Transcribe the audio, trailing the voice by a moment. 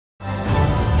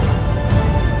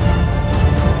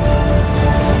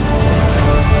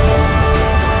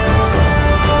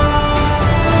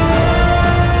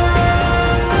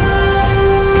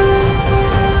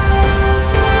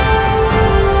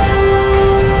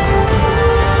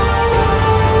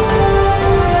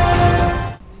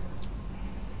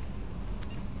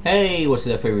Hey, what's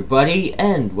up everybody,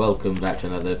 and welcome back to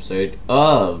another episode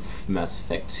of Mass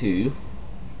Effect 2.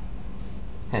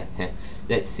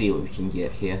 Let's see what we can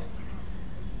get here.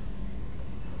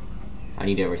 I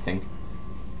need everything.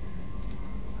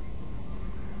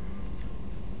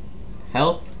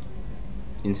 Health,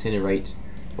 Incinerate,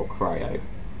 or Cryo.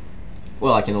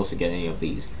 Well, I can also get any of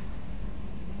these.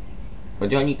 But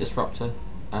do I need Disruptor?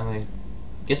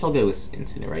 Guess I'll go with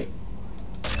Incinerate.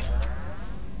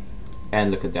 And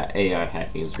look at that AI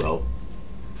hacking as well.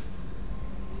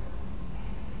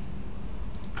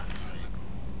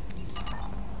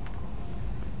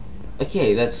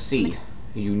 Okay, let's see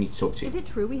who you need to talk to. Is it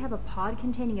true we have a pod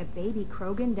containing a baby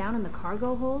Krogan down in the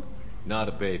cargo hold? Not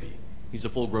a baby. He's a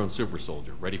full-grown super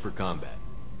soldier, ready for combat.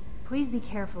 Please be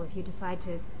careful if you decide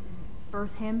to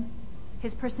birth him.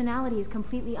 His personality is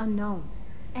completely unknown.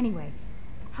 Anyway,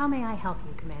 how may I help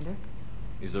you, Commander?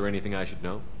 Is there anything I should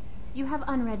know? You have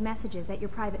unread messages at your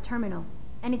private terminal.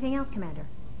 Anything else, Commander?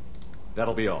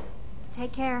 That'll be all.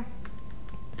 Take care.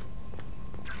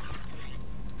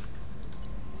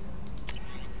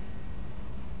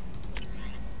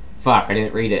 Fuck, I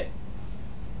didn't read it.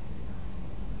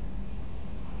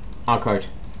 Code.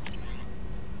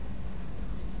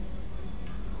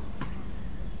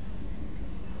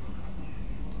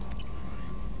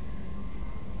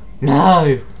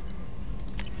 No!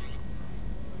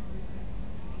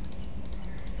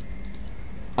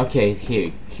 Okay,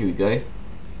 here we go.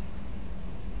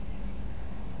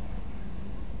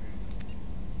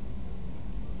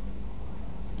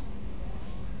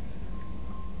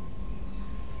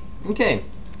 Okay,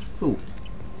 cool.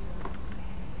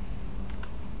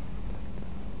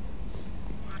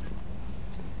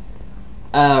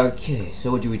 Okay,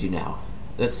 so what do we do now?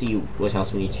 Let's see what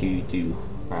else we need to do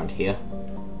around here.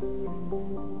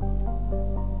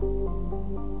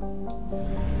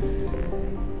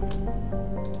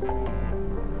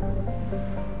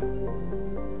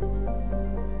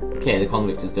 Okay, the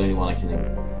convict is the only one I can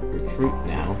recruit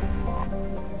now.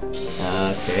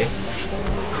 Okay.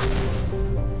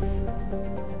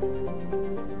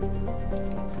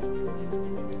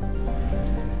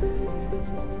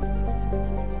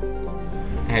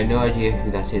 I have no idea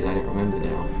who that is, I don't remember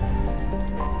now.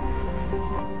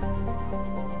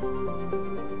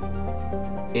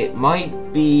 It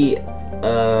might be,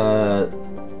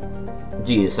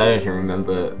 geez, I don't even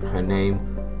remember her name.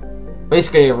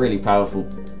 Basically a really powerful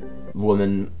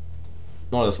woman,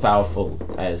 not as powerful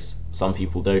as some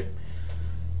people do,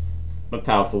 but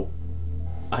powerful.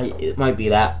 It might be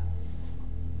that.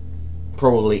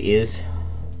 Probably is.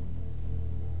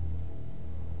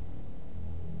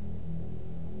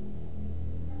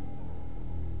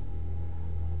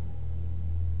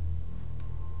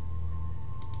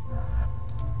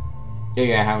 Oh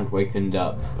yeah, I haven't wakened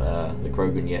up the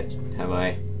Krogan yet, have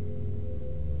I?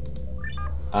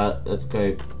 Let's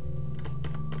go.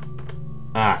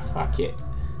 Ah, fuck it.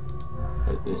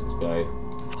 Let's go.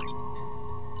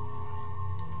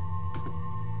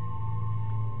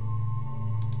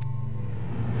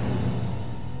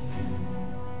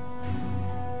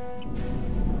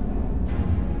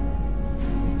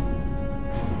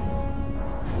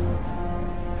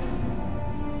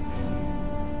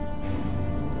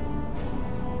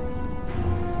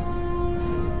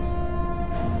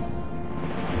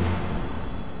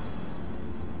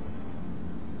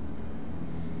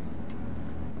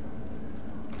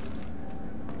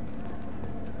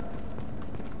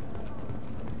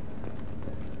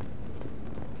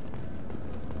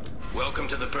 Welcome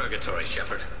to the Purgatory,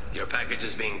 Shepard. Your package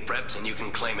is being prepped and you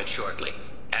can claim it shortly.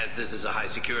 As this is a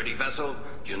high-security vessel,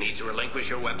 you need to relinquish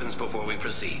your weapons before we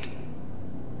proceed.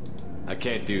 I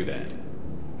can't do that.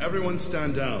 Everyone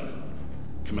stand down.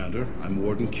 Commander, I'm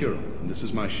Warden Kirill, and this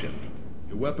is my ship.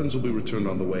 Your weapons will be returned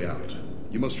on the way out.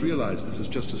 You must realize this is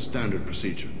just a standard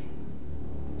procedure.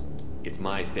 It's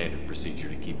my standard procedure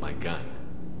to keep my gun.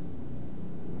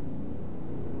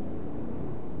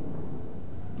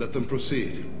 Let them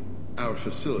proceed. Our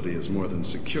facility is more than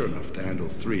secure enough to handle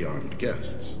 3 armed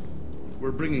guests.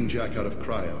 We're bringing Jack out of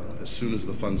cryo. As soon as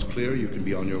the funds clear, you can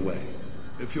be on your way.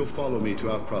 If you'll follow me to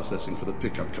out-processing for the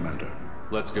pickup, Commander.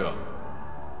 Let's go.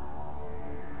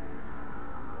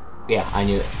 Yeah, I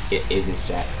knew it. It is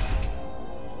Jack.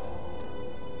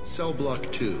 Cell Block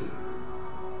 2.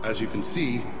 As you can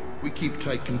see, we keep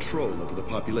tight control over the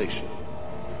population.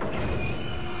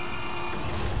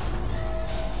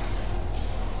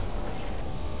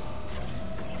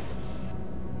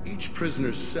 Each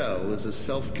prisoner's cell is a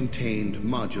self-contained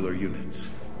modular unit.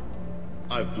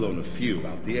 I've blown a few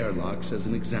out the airlocks as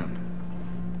an example.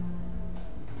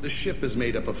 The ship is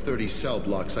made up of 30 cell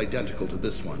blocks identical to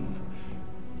this one.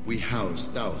 We house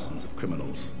thousands of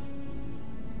criminals.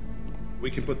 We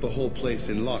can put the whole place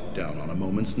in lockdown on a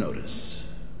moment's notice.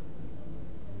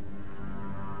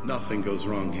 Nothing goes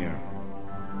wrong here.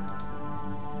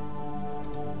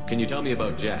 Can you tell me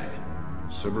about Jack?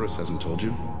 Cerberus hasn't told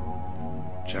you?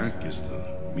 Jack is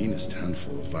the meanest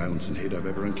handful of violence and hate I've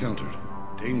ever encountered.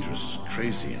 Dangerous,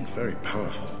 crazy, and very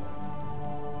powerful.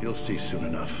 You'll see soon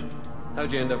enough.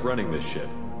 How'd you end up running this ship?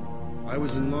 I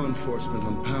was in law enforcement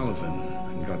on Palaven,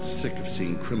 and got sick of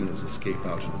seeing criminals escape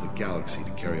out into the galaxy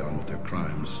to carry on with their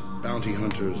crimes. Bounty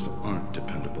hunters aren't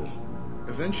dependable.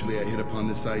 Eventually I hit upon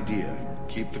this idea.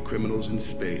 Keep the criminals in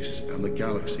space, and the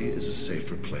galaxy is a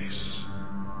safer place.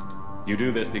 You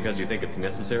do this because you think it's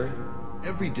necessary?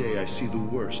 Every day I see the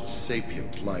worst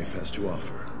sapient life has to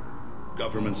offer.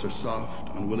 Governments are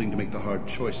soft, unwilling to make the hard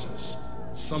choices.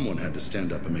 Someone had to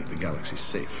stand up and make the galaxy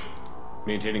safe.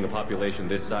 Maintaining a population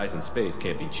this size in space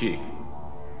can't be cheap.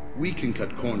 We can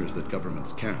cut corners that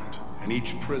governments can't, and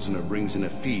each prisoner brings in a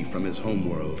fee from his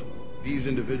homeworld. These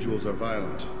individuals are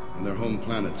violent, and their home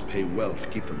planets pay well to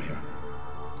keep them here.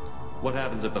 What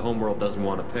happens if the homeworld doesn't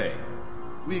want to pay?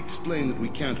 We explain that we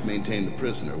can't maintain the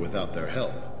prisoner without their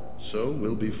help, so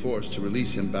we'll be forced to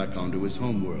release him back onto his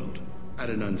homeworld, at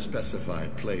an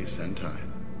unspecified place and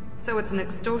time. So it's an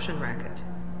extortion racket.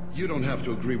 You don't have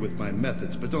to agree with my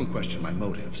methods, but don't question my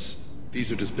motives.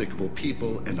 These are despicable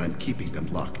people, and I'm keeping them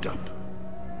locked up.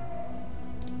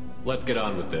 Let's get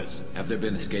on with this. Have there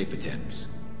been escape attempts?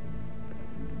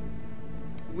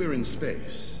 We're in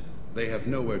space. They have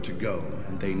nowhere to go,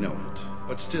 and they know it.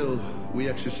 But still, we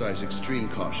exercise extreme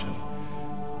caution.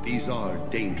 These are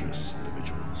dangerous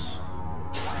individuals.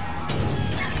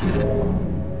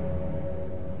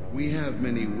 We have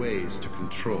many ways to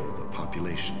control the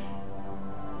population.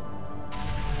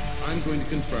 I'm going to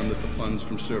confirm that the funds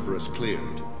from Cerberus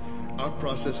cleared. Our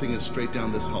processing is straight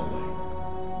down this hallway.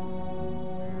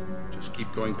 Just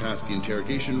keep going past the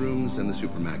interrogation rooms and the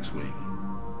Supermax wing.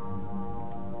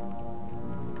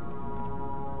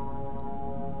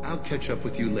 I'll catch up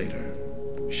with you later,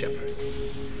 Shepard.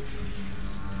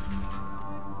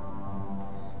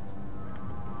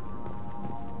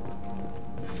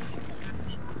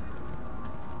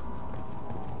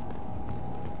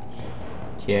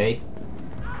 Okay.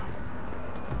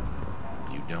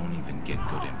 You don't even get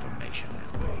good information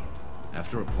that way.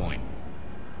 After a point.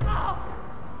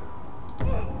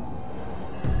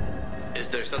 Is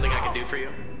there something I can do for you?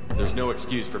 There's no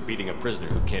excuse for beating a prisoner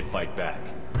who can't fight back.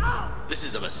 This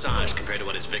is a massage compared to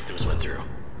what his victims went through.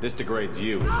 This degrades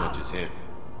you as much as him.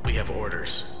 We have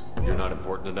orders. You're not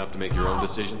important enough to make your own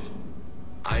decisions?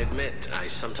 I admit, I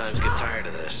sometimes get tired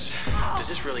of this. Does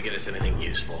this really get us anything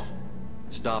useful?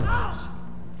 Stop this.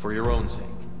 For your own sake.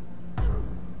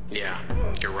 Yeah,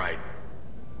 you're right.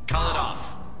 Call it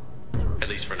off. At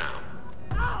least for now.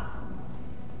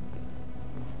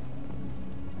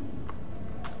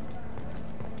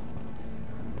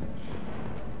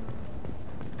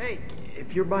 Hey,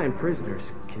 if you're buying prisoners,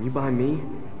 can you buy me?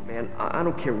 Man, I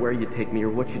don't care where you take me or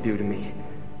what you do to me.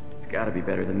 It's gotta be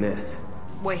better than this.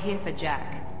 We're here for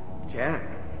Jack. Jack?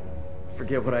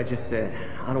 Forget what I just said.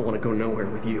 I don't want to go nowhere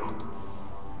with you.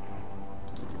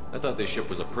 I thought this ship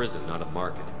was a prison, not a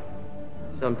market.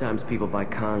 Sometimes people buy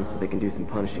cons so they can do some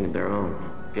punishing of their own,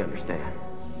 if you understand.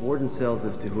 Warden sells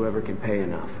us to whoever can pay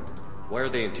enough. Why are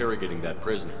they interrogating that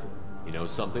prisoner? You know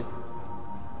something?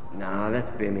 Nah, that's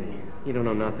Bimmy. He don't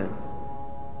know nothing.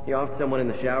 He offed someone in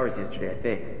the showers yesterday, I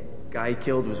think. Guy he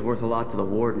killed was worth a lot to the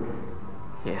warden.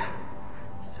 Yeah,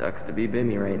 sucks to be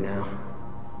Bimmy right now.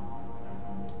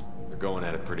 They're going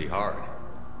at it pretty hard.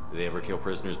 Do they ever kill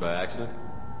prisoners by accident?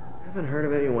 I haven't heard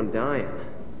of anyone dying.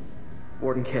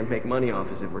 Warden can't make money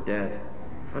off us if we're dead.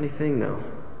 Funny thing, though.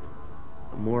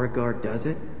 The more a guard does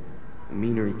it, the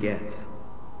meaner he gets.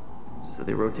 So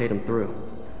they rotate him through.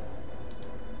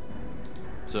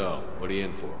 So, what are you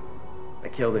in for? I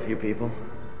killed a few people.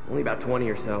 Only about 20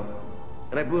 or so.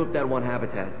 And I blew up that one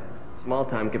habitat. Small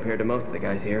time compared to most of the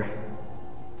guys here.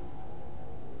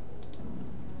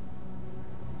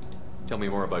 Tell me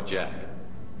more about Jack.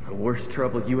 The worst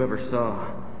trouble you ever saw.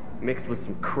 Mixed with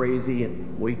some crazy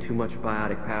and way too much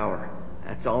biotic power.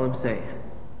 That's all I'm saying.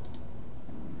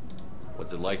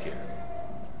 What's it like here?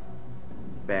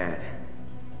 Bad.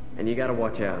 And you gotta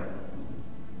watch out.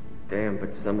 Damn,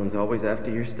 but someone's always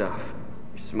after your stuff.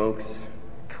 Your smokes,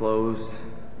 clothes,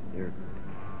 your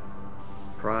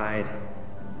pride.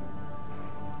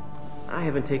 I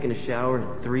haven't taken a shower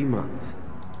in 3 months.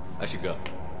 I should go.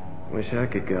 Wish I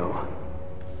could go.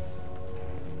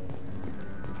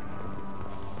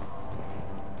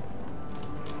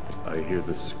 I hear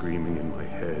the screaming in my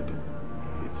head.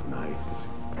 It's night.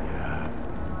 Yeah.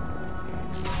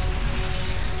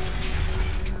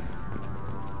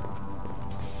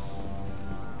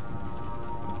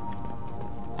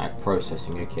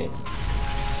 Processing, okay.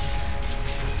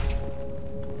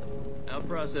 Our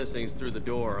processing's through the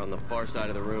door on the far side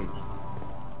of the room.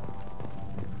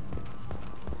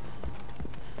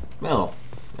 Well,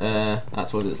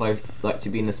 that's what it's like to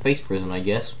be in a space prison, I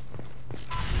guess.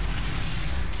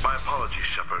 My apologies,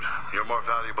 Shepard. You're more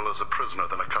valuable as a prisoner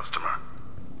than a customer.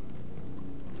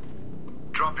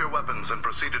 Drop your weapons and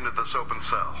proceed into this open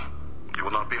cell. You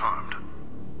will not be harmed.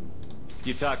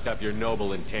 You talked up your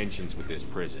noble intentions with this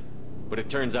prison, but it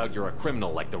turns out you're a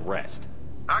criminal like the rest.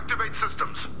 Activate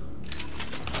systems.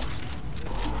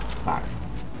 Fuck.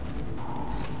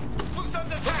 Look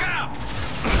out!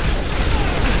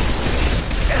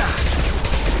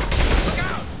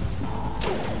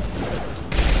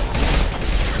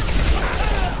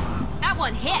 That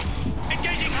one hit!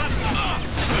 Engaging hostile!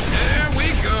 There we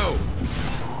go!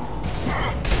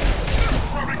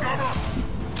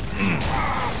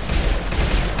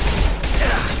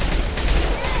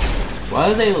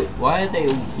 Why are they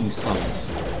all blue suns?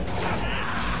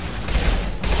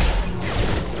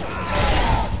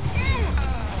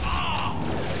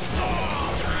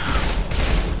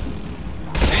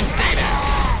 And stay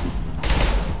down!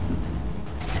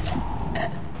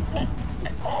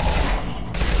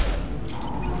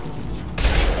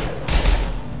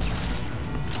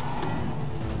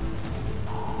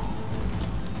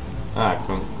 Ah, I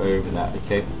can't go over that,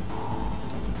 okay.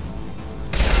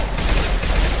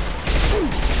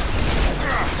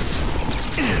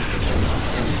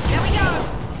 There we go!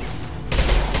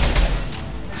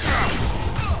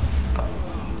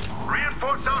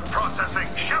 Reinforce out processing.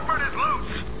 Shepard is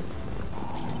loose.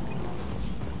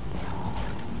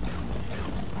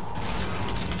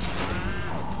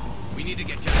 We need to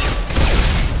get Jack.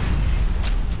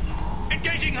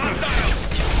 Engaging hostile!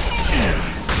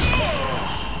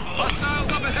 Hostiles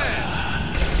up ahead!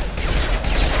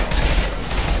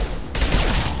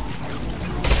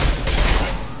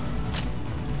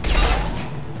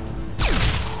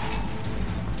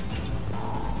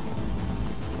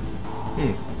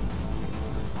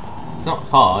 Not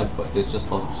hard, but there's just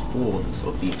lots of swarms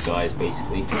of these guys,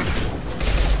 basically.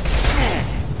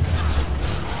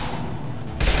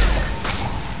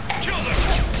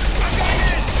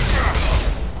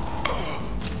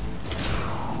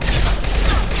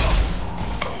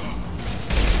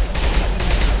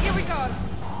 Here we go!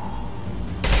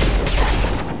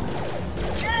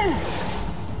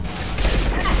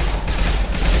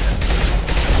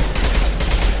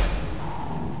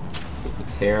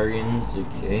 Libertarians,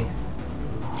 okay.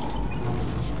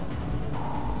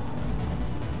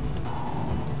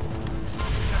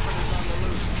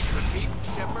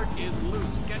 Shepard is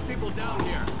loose. Get people down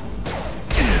here.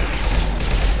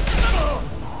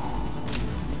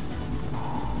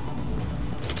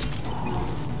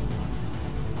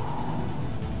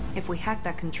 If we hack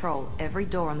that control, every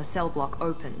door on the cell block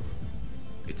opens.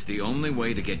 It's the only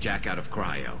way to get Jack out of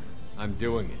cryo. I'm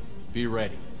doing it. Be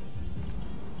ready.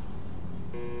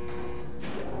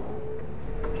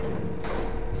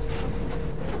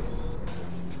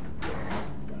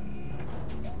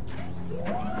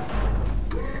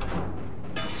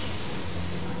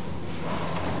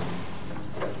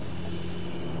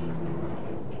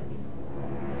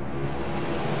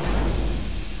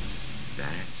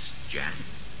 That's Jack.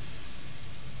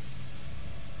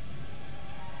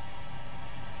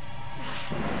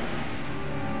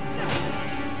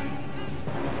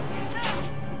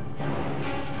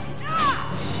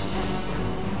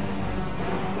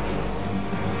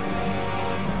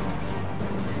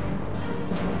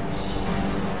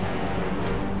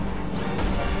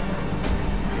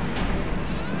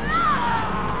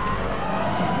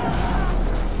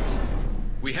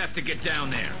 We have to get down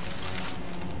there.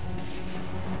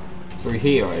 So we're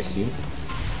here, I assume.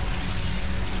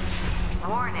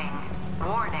 Warning.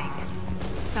 Warning.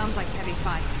 Sounds like heavy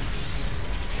fight.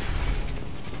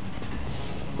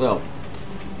 Well,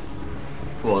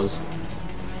 was.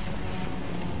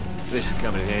 This should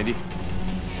come in handy.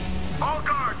 All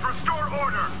guards, restore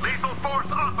order. Lethal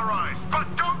force authorized. But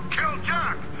don't kill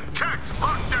Jack. Text,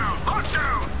 lockdown,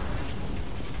 lockdown.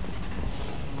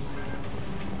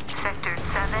 Sectors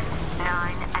 7,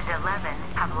 9, and 11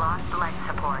 have lost life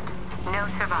support. No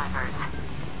survivors.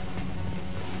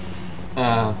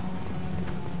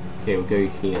 Okay, we'll go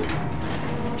here.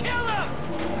 Kill him!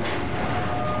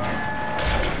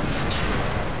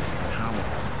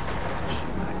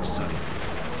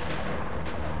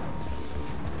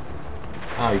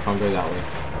 Oh, you can't go that way.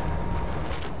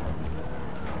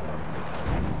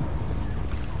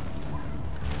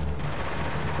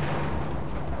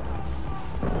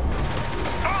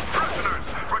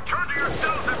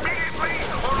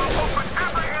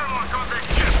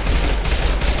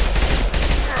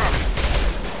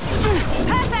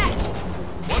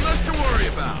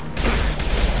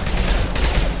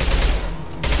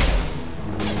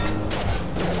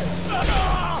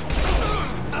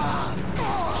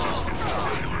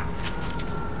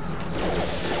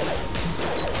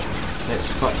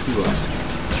 Let's fuck you up.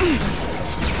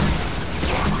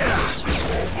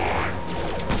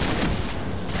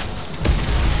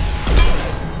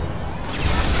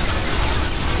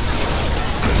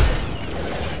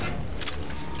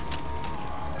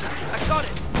 I got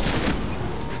it.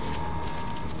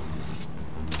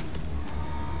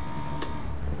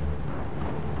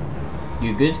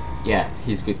 You good? Yeah,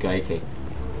 he's a good guy, okay.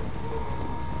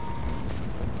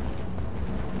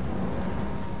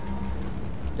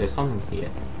 There's something here.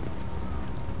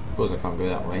 Of course I can't go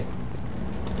that way.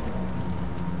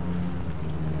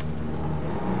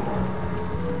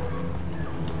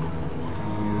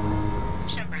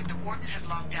 Shepard, the Warden has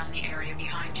locked down the area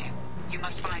behind you. You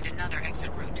must find another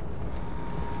exit route.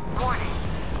 Warning.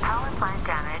 Power plant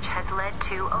damage has led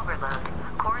to overload.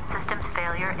 Core systems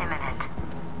failure imminent.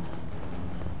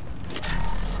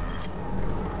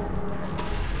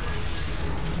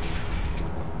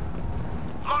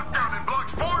 Lockdown in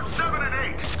blocks 4, 7, and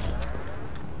 8.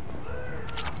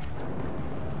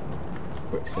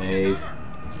 Quick save.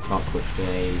 Not quick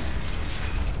save.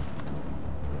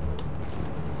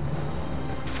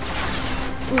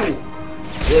 Ooh!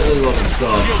 There's a lot of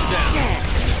dodge.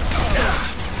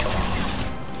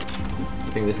 I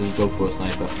think this is go for a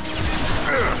sniper.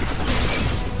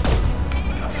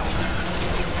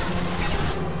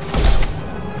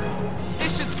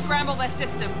 This should scramble their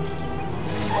systems.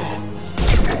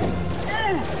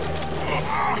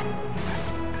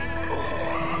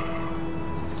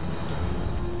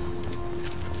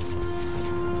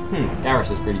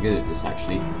 Garrus is pretty good at this,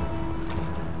 actually.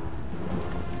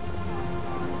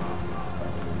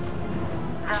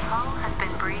 The hull has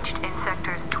been breached in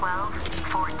sectors 12,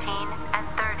 14, and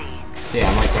 30. Yeah,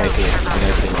 I might go here. I know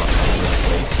it's not.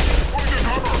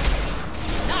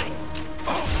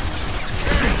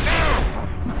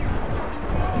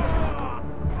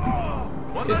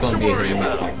 There's gonna be a hidden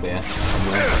map back there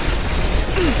somewhere.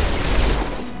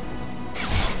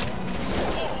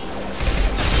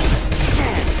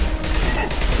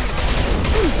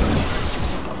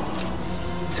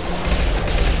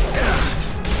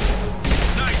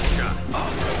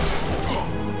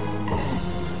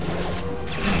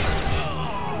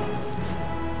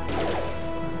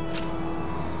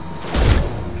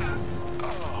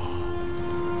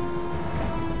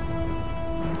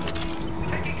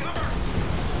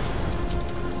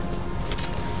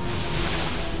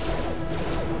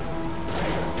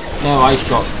 No, I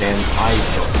shot him. I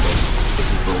shot him. This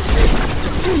is bullshit.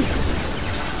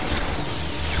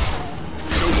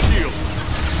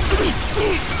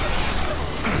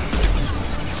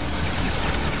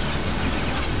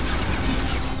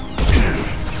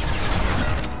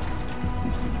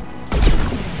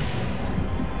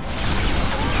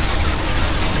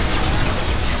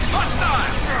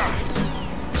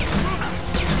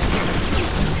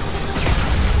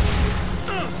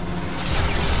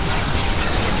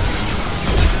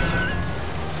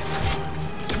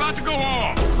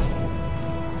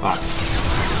 Fuck.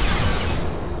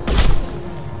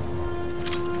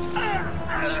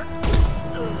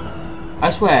 I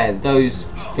swear those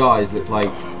guys look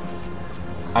like,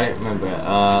 I don't remember,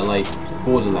 like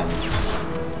Borderlands.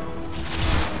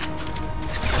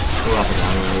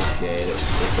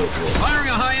 Firing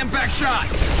a high impact shot.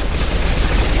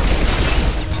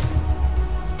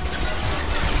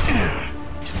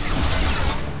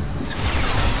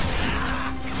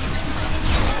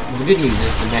 The good news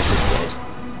is the mech is dead.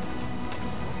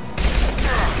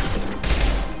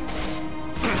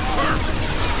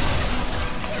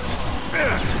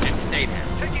 And stay there.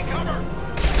 Taking cover.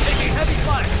 Taking heavy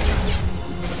fire.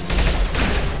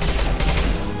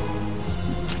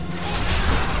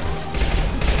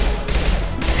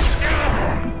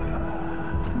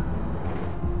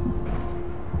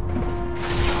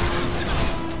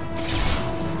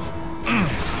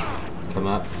 Come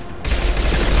up.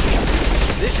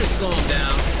 This should slow him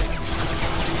down.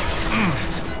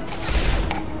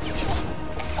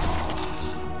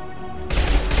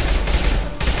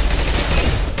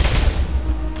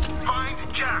 Find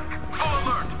Jack. Full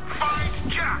alert. Find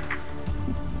Jack.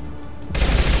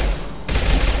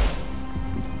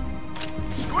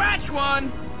 Scratch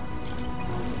one.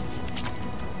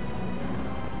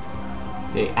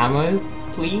 Okay, ammo,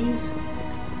 please.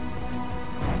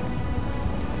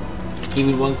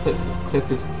 Even one clip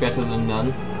is better than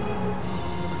none.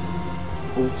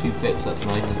 All 2 clips, that's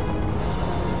nice.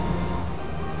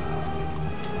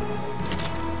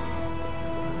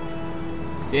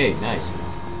 Okay, nice.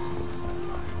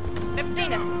 They've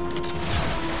seen us.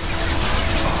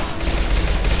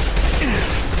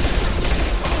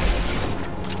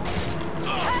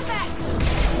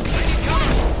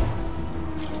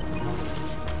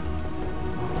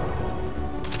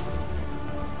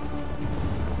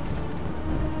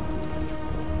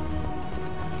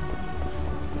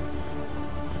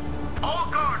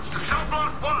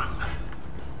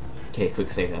 Okay,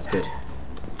 quick save, that's good.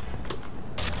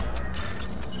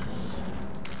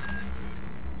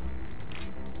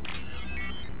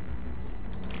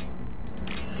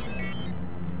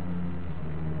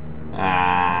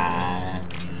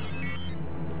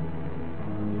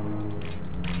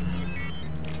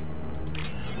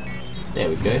 There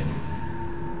we go.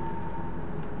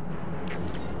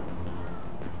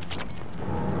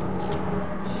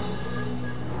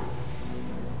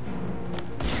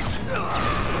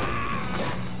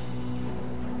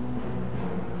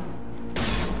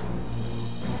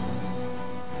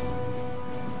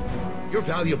 You're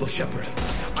valuable, Shepard.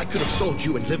 I could have sold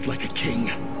you and lived like a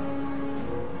king.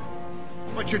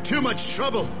 But you're too much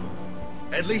trouble.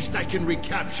 At least I can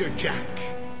recapture Jack.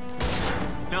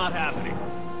 Not happening.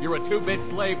 You're a 2-bit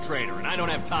slave trader, and I don't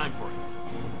have time for it.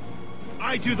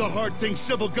 I do the hard things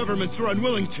civil governments are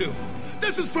unwilling to.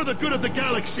 This is for the good of the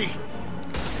galaxy.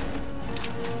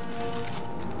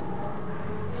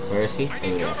 Where is he?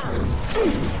 Oh, yeah.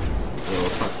 Oh,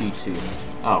 fuck you too.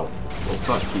 Oh, well,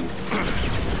 fuck you.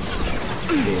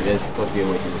 Okay, there's got to be a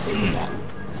way to escape that.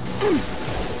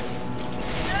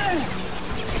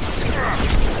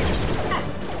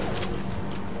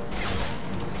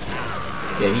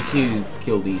 Yeah, you two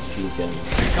kill these shield generals.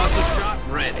 Concussive shot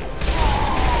ready.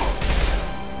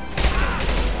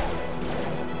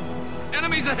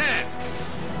 Enemies ahead.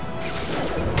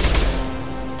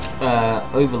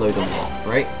 Overload on that,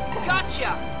 right?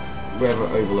 Gotcha. Wherever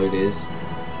overload is.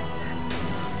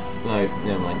 No,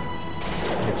 never mind.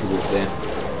 I have to walk there.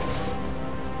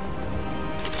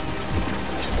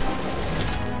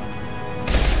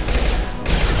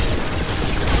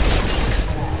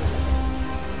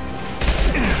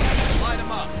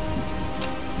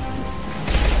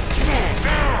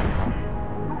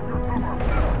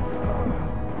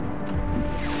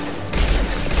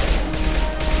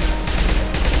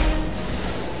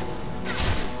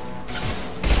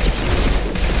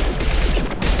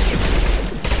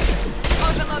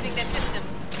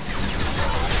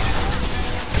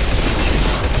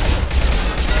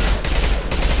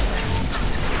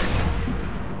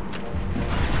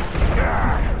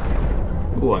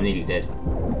 Oh, I'm nearly dead.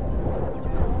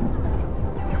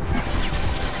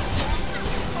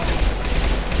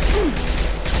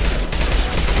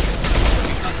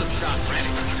 Concussive shot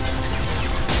ready.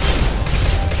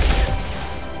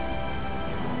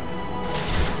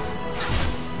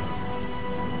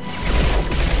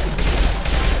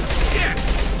 Yeah,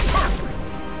 perfect.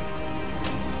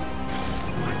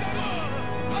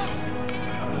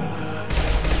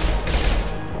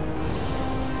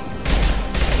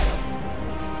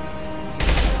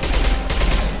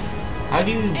 How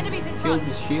do you kill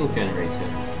the shield generator?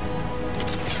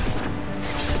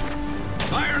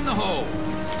 Fire in the hole.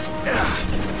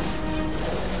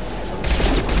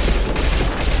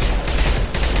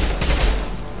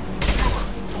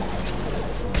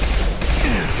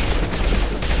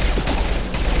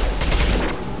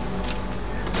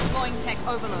 Deploying tech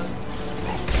overload.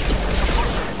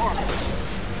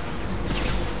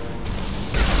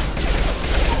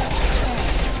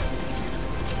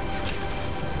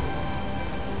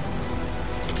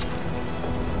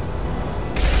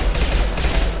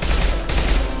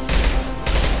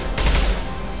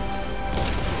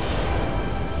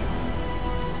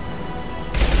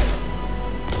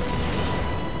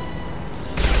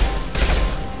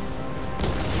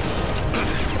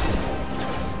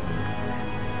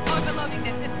 Overloading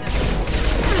their system.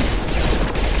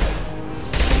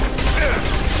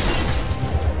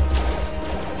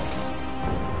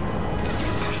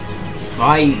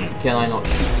 Why can I not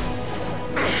shoot?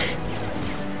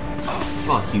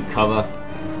 Fuck you, cover.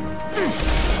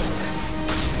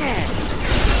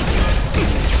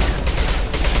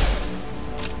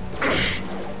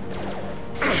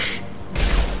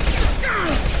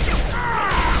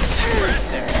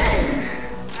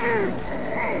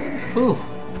 Whew.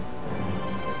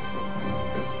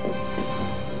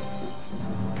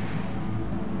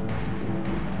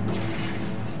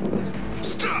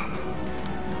 Stop!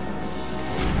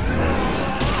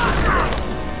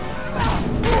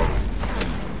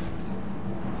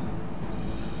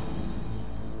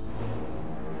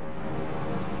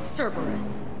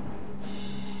 Cerberus.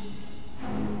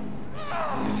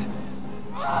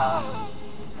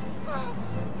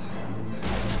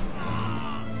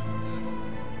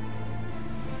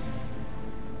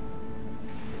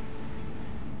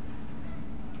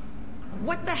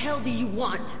 What the hell do you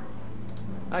want?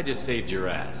 I just saved your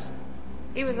ass.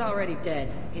 He was already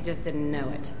dead. He just didn't know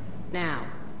it. Now,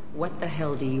 what the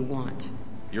hell do you want?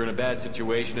 You're in a bad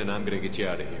situation and I'm gonna get you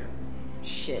out of here.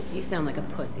 Shit, you sound like a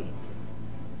pussy.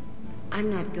 I'm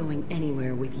not going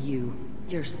anywhere with you.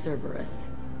 You're Cerberus.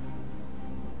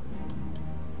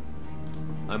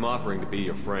 I'm offering to be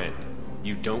your friend.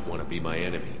 You don't want to be my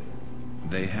enemy.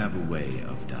 They have a way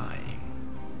of dying.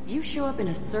 You show up in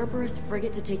a Cerberus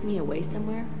frigate to take me away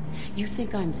somewhere? You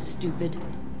think I'm stupid?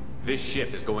 This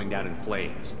ship is going down in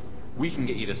flames. We can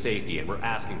get you to safety, and we're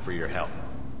asking for your help.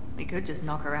 We could just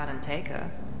knock her out and take her.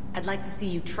 I'd like to see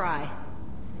you try.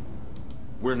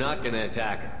 We're not gonna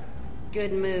attack her.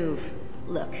 Good move.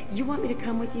 Look, you want me to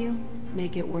come with you?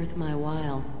 Make it worth my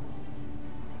while.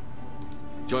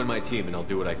 Join my team and I'll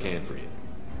do what I can for you.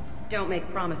 Don't make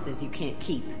promises you can't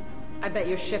keep. I bet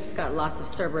your ship's got lots of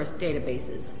Cerberus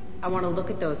databases. I want to look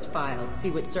at those files, see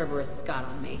what Cerberus has got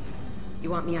on me. You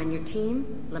want me on your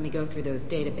team? Let me go through those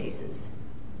databases.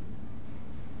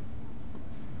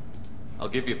 I'll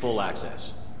give you full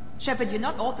access. Shepard, you're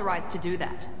not authorized to do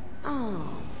that.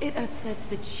 Oh, it upsets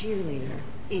the cheerleader.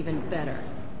 Even better.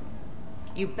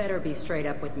 You better be straight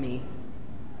up with me.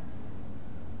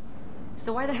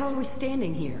 So why the hell are we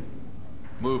standing here?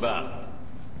 Move out.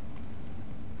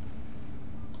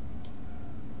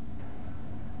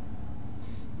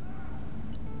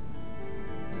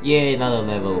 Yeah, another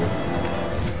level.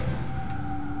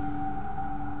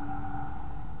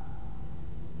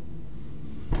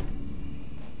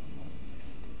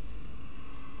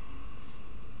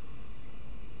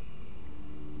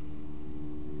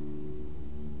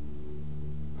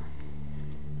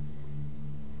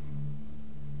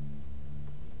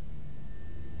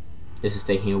 This is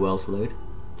taking a while to load.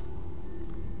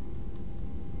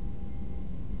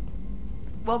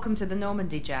 Welcome to the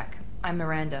Normandy, Jack. I'm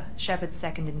Miranda, Shepard's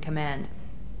second in command.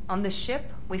 On this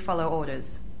ship, we follow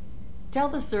orders. Tell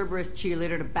the Cerberus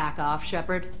cheerleader to back off,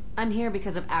 Shepard. I'm here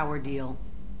because of our deal.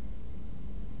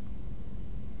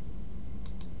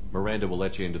 Miranda will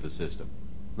let you into the system.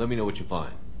 Let me know what you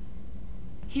find.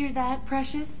 Hear that,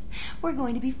 Precious? We're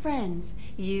going to be friends.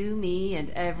 You, me, and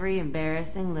every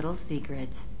embarrassing little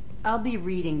secret. I'll be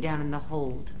reading down in the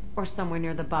hold, or somewhere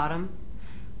near the bottom.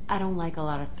 I don't like a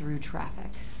lot of through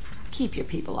traffic. Keep your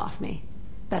people off me.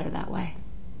 Better that way.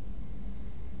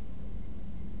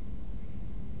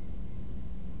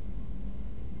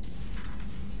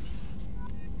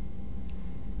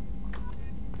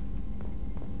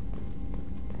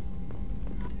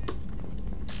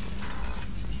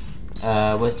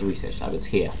 Where's the research lab? It's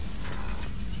here.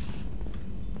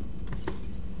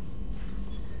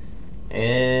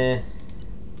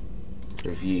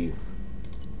 Review.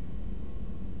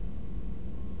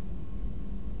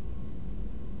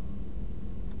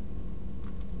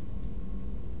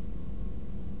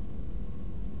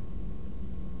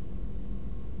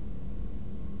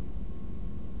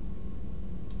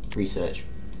 Research.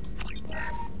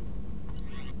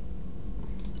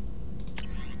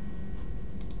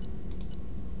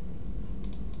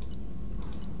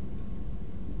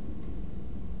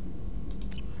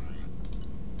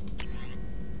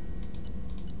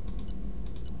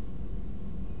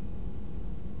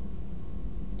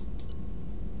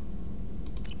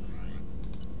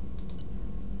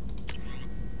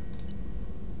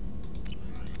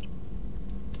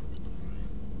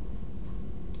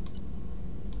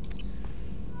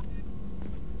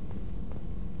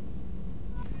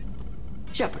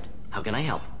 Shepard, how can I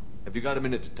help? Have you got a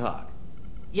minute to talk?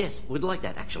 Yes, would like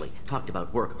that, actually. Talked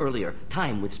about work earlier.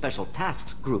 Time with Special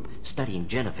Tasks Group studying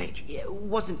genophage. It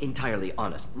wasn't entirely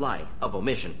honest. Lie of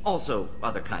omission. Also,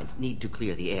 other kinds. Need to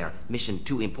clear the air. Mission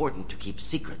too important to keep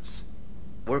secrets.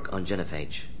 Work on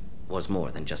genophage was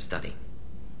more than just study.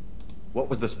 What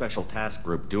was the Special Task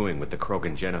Group doing with the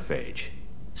Krogan genophage?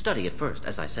 Study at first,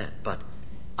 as I said, but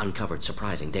uncovered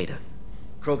surprising data.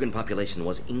 Krogan population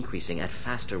was increasing at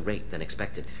faster rate than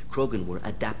expected. Krogan were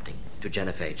adapting to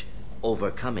genophage,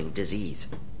 overcoming disease.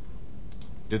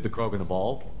 Did the Krogan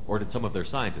evolve, or did some of their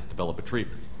scientists develop a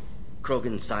treatment?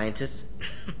 Krogan scientists?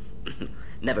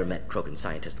 Never met Krogan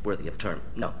scientist worthy of term.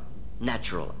 No.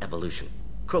 Natural evolution.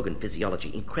 Krogan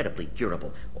physiology incredibly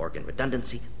durable. Organ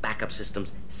redundancy, backup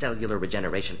systems, cellular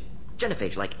regeneration.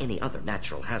 Genophage like any other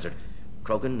natural hazard.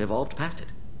 Krogan evolved past it.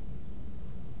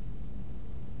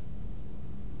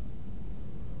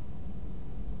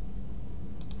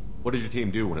 What did your team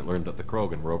do when it learned that the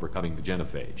Krogan were overcoming the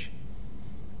genophage?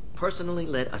 Personally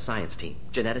led a science team.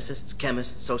 Geneticists,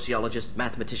 chemists, sociologists,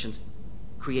 mathematicians.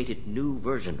 Created new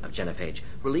version of genophage.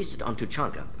 Released it on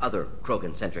Tuchanka, other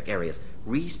Krogan-centric areas.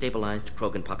 Restabilized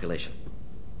Krogan population.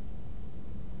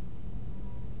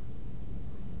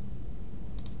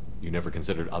 You never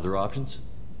considered other options?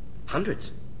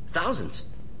 Hundreds. Thousands.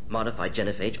 Modified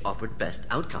genophage offered best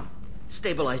outcome.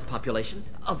 stabilized population,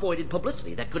 avoided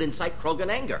publicity that could incite Krogan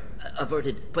anger,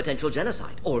 averted potential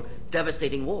genocide, or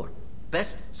devastating war.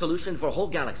 Best solution for whole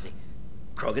galaxy,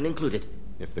 Krogan included.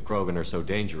 If the Krogan are so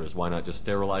dangerous, why not just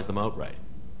sterilize them outright?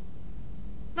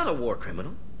 Not a war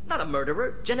criminal, not a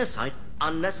murderer, genocide,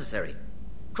 unnecessary.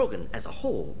 Krogan as a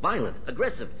whole, violent,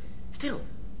 aggressive, still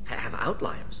have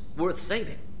outliers, worth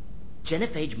saving.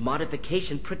 Genophage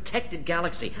modification protected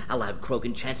galaxy, allowed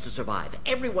Krogan chance to survive.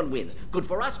 Everyone wins. Good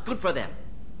for us, good for them.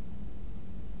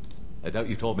 I doubt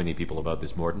you told many people about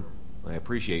this, Mordin. I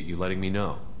appreciate you letting me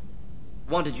know.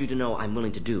 Wanted you to know I'm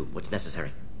willing to do what's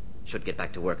necessary. Should get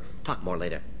back to work. Talk more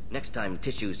later. Next time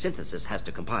tissue synthesis has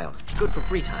to compile. Good for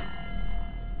free time.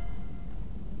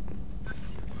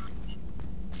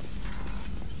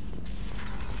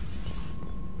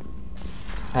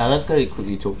 Let's go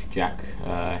quickly talk to Jack.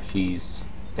 She's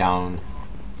down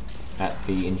at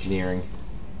the engineering.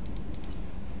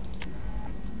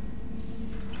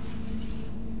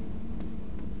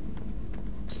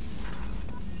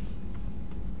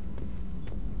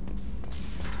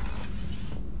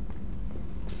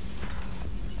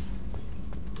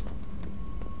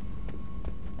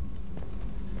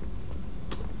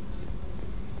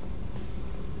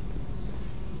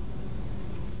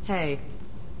 Hey.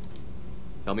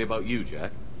 Tell me about you,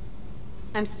 Jack.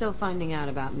 I'm still finding out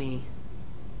about me.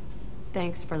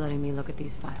 Thanks for letting me look at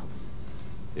these files.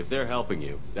 If they're helping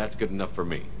you, that's good enough for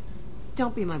me.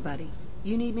 Don't be my buddy.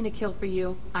 You need me to kill for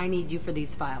you, I need you for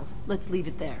these files. Let's leave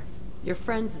it there. Your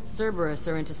friends at Cerberus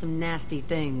are into some nasty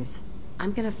things.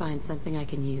 I'm gonna find something I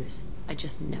can use. I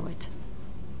just know it.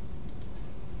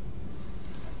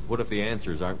 What if the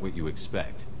answers aren't what you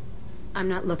expect? I'm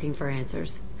not looking for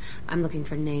answers. I'm looking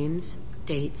for names,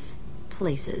 dates,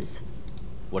 places.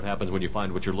 What happens when you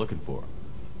find what you're looking for?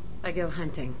 I go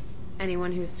hunting.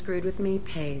 Anyone who's screwed with me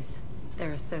pays.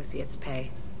 Their associates pay.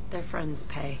 Their friends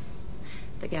pay.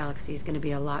 The galaxy's gonna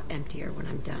be a lot emptier when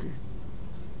I'm done.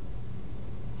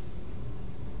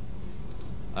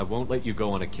 I won't let you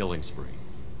go on a killing spree.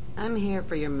 I'm here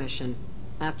for your mission.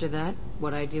 After that,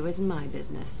 what I do is my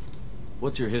business.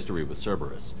 What's your history with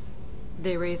Cerberus?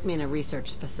 They raised me in a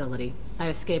research facility. I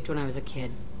escaped when I was a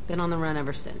kid. Been on the run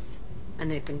ever since. And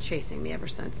they've been chasing me ever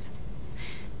since.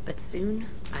 But soon,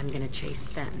 I'm gonna chase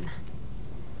them.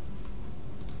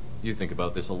 You think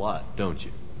about this a lot, don't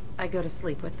you? I go to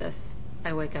sleep with this.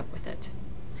 I wake up with it.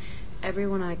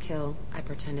 Everyone I kill, I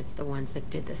pretend it's the ones that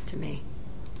did this to me.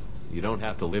 You don't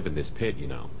have to live in this pit, you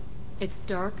know. It's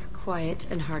dark, quiet,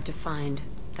 and hard to find.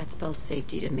 That spells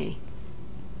safety to me.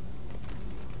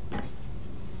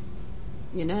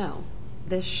 You know,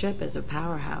 this ship is a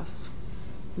powerhouse.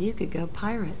 You could go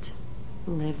pirate.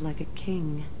 Live like a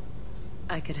king.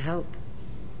 I could help.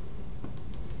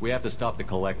 We have to stop the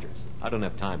collectors. I don't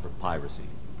have time for piracy.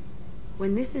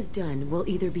 When this is done, we'll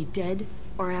either be dead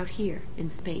or out here in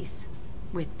space.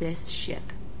 With this ship.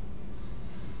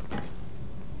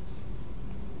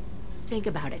 Think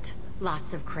about it.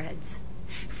 Lots of creds.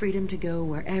 Freedom to go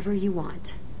wherever you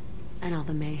want. And all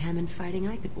the mayhem and fighting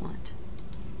I could want.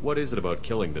 What is it about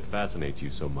killing that fascinates you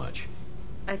so much?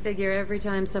 I figure every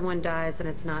time someone dies and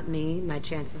it's not me, my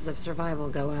chances of survival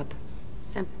go up.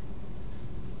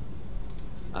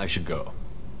 I should go.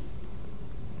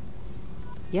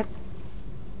 Yep.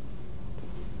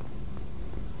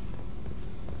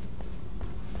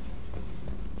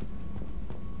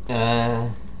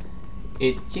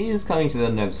 It is coming to the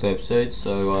end of this episode,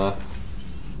 so,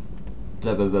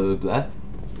 blah blah blah blah blah.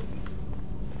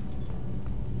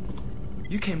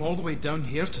 You came all the way down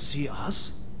here to see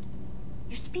us?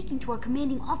 You're speaking to our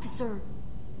commanding officer.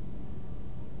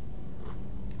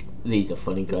 These are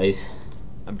funny guys.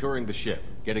 I'm touring the ship,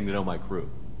 getting to know my crew.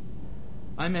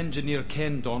 I'm Engineer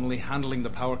Ken Donnelly, handling the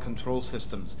power control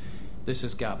systems. This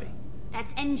is Gabby.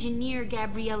 That's Engineer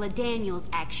Gabriella Daniels,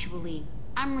 actually.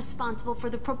 I'm responsible for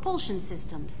the propulsion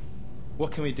systems.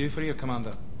 What can we do for you,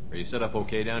 Commander? Are you set up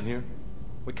okay down here?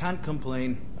 We can't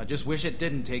complain. I just wish it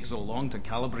didn't take so long to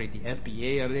calibrate the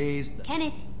FBA arrays.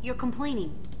 Kenneth, you're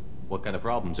complaining. What kind of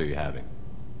problems are you having?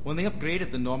 When they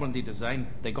upgraded the Normandy design,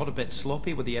 they got a bit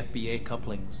sloppy with the FBA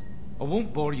couplings. I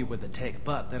won't bore you with the tech,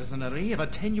 but there is an array of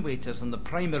attenuators in the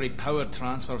primary power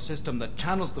transfer system that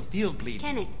channels the field bleed.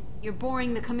 Kenneth, you're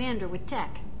boring the commander with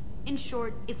tech. In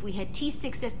short, if we had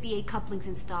T6 FBA couplings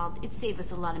installed, it'd save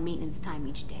us a lot of maintenance time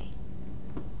each day.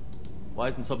 Why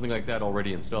isn't something like that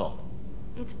already installed?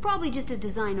 It's probably just a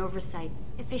design oversight.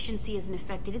 Efficiency isn't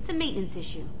affected. It's a maintenance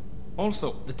issue.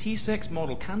 Also, the T6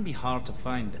 model can be hard to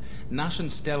find. Nash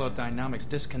and Stellar Dynamics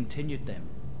discontinued them.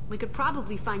 We could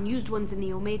probably find used ones in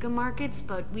the Omega markets,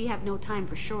 but we have no time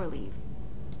for shore leave.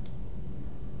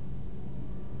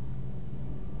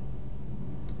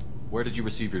 Where did you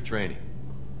receive your training?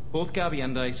 Both Gabby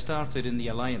and I started in the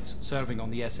Alliance, serving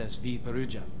on the SSV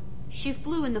Perugia. She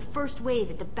flew in the first wave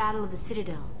at the Battle of the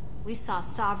Citadel. We saw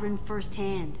Sovereign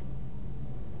firsthand.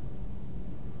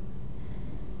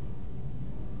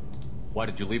 Why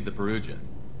did you leave the Perugia?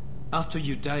 After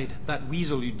you died, that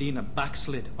weasel Udina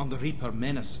backslid on the Reaper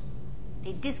Menace.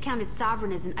 They discounted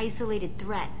Sovereign as an isolated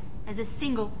threat, as a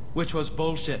single... Which was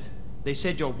bullshit. They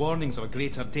said your warnings of a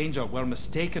greater danger were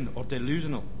mistaken or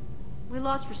delusional. We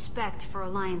lost respect for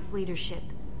Alliance leadership.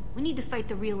 We need to fight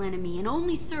the real enemy, and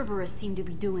only Cerberus seem to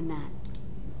be doing that.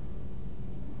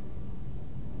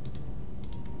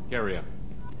 Carry on.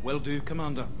 Will do,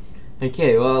 Commander.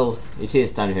 Okay, well, it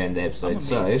is time to end the episode,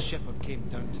 so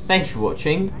thanks for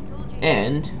watching,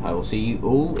 and I will see you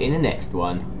all in the next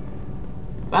one.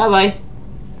 Bye bye!